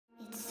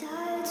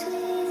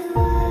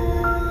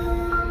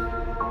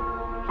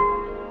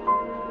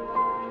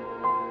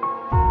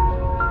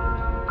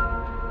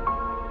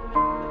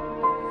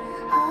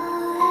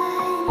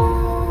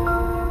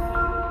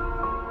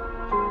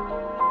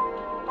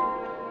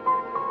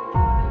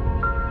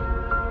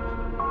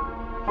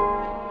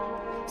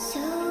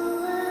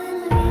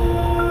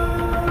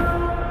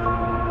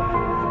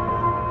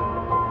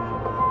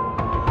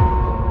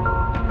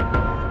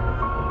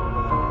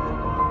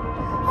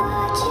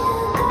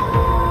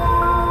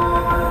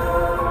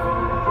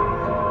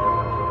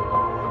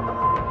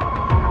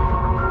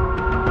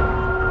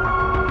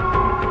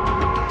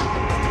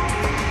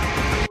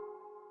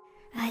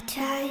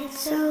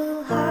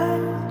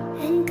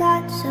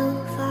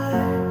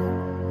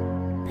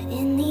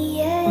in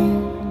the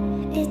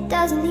end, it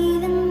doesn't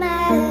even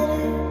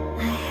matter.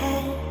 I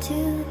had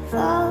to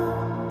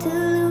fall to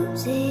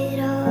lose it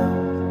all.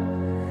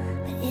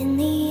 But in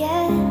the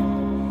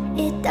end,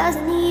 it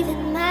doesn't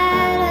even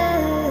matter.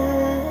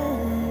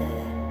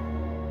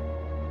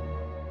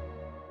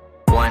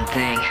 One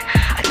thing,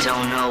 I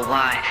don't know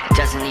why. It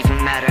doesn't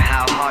even matter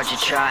how hard you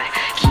try.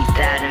 Keep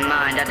that in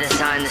mind. I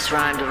designed this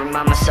rhyme to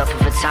remind myself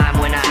of a time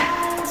when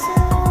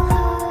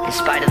in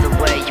spite of the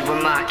way you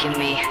were mocking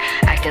me,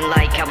 acting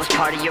like I was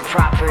part of your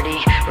property,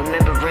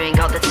 remembering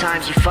all the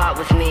times you fought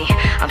with me,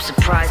 I'm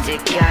surprised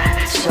it got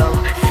so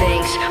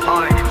things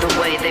aren't the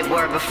way they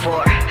were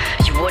before.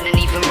 You wouldn't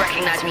even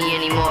recognize me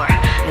anymore.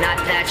 Not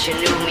that you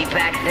knew me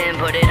back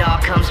then, but it all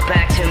comes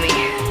back to me.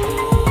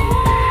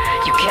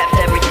 You kept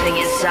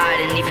everything inside,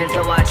 and even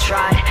though I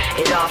tried,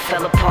 it all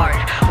fell apart.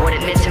 What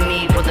it meant to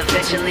me will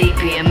eventually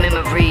be a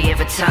memory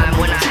of a time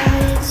when I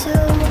tried so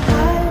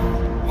hard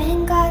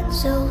and got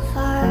so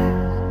far,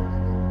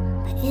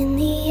 but in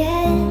the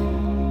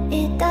end,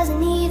 it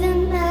doesn't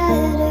even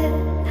matter.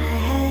 I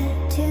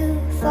had to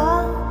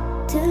fall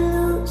to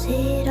lose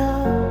it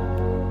all,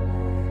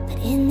 but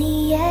in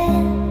the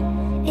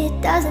end,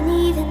 it doesn't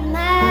even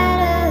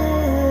matter.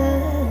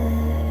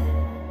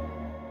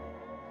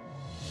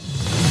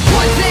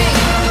 One thing,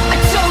 I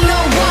don't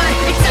know why.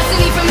 It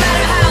doesn't even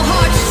matter how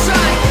hard you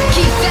try.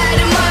 Keep that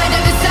in mind. I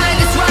designed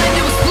this rhyme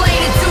to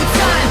explain in due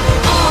time.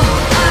 All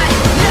I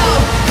know,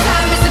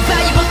 time is a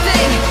valuable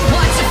thing.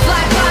 Watch it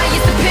fly by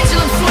as the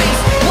pendulum swings.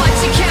 Watch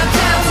it count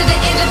down to the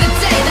end of the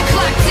day. The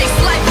clock takes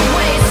life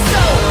away. It's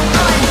so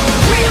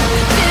unreal.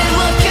 Didn't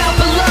look out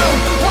below.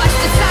 Watch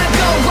the time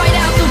go right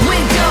out the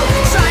window.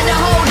 Trying to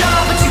hold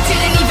on, but you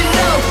didn't even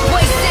know.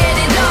 Wasted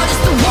it all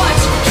just to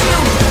watch you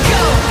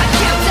go. I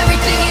kept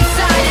everything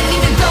inside, and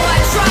even though I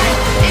tried,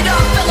 it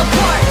all fell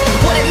apart.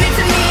 What it meant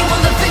to me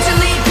will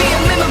eventually be a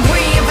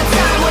memory of a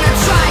time when I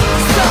tried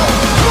so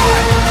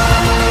hard.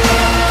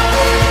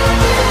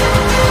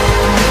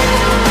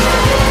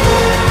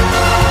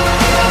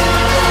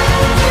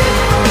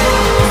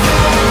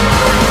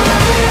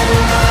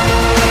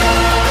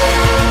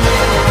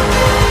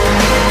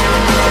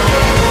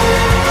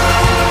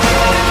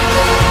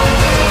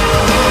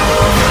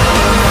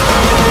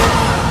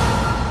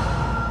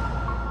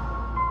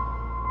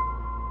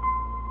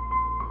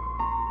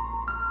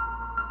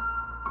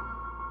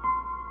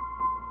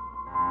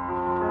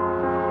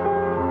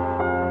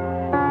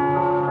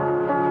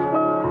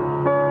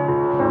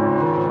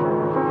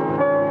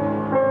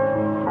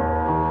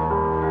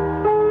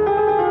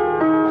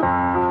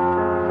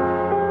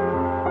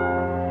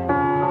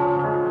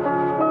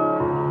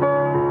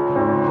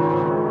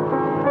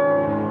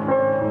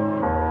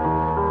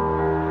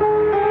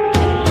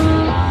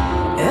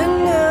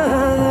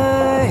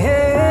 Another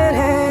head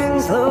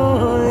hangs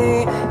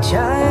slowly,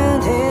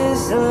 child is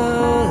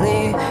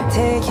slowly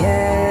taken,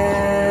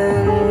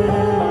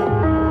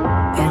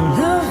 and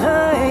the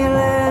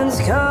violence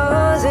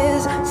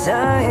causes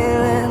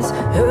silence.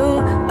 Who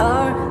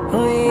are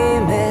we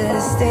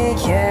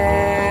mistaken?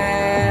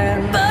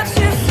 But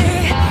you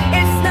see,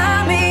 it's not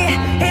me,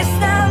 it's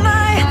not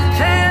my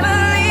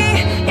family.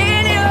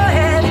 In your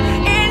head,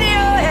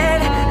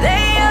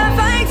 they are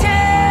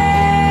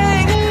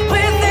fighting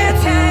with their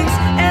tanks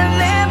and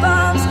their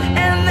bombs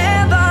and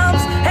their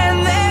bombs and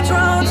their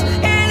drones.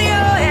 In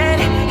your head,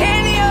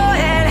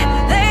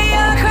 they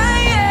are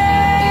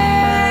crying.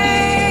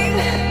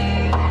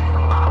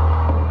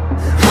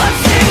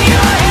 What's in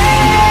your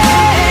head?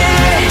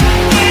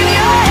 In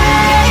your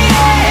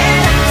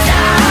head,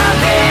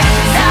 stop it,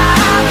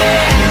 stop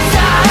it,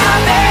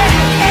 stop it.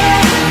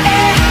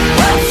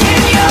 What's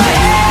in your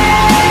head?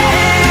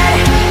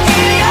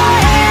 In your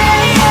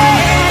head,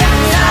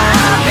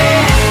 stop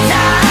it,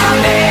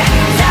 stop it,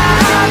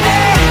 stop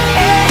it.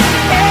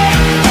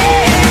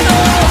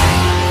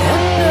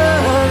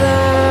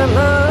 Another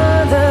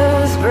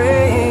mother's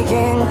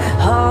breaking,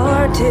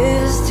 heart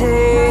is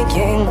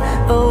taking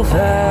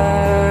over.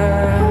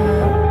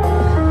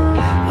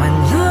 When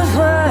the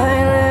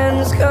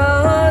violence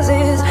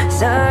causes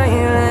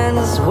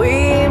silence, we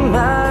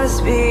must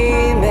be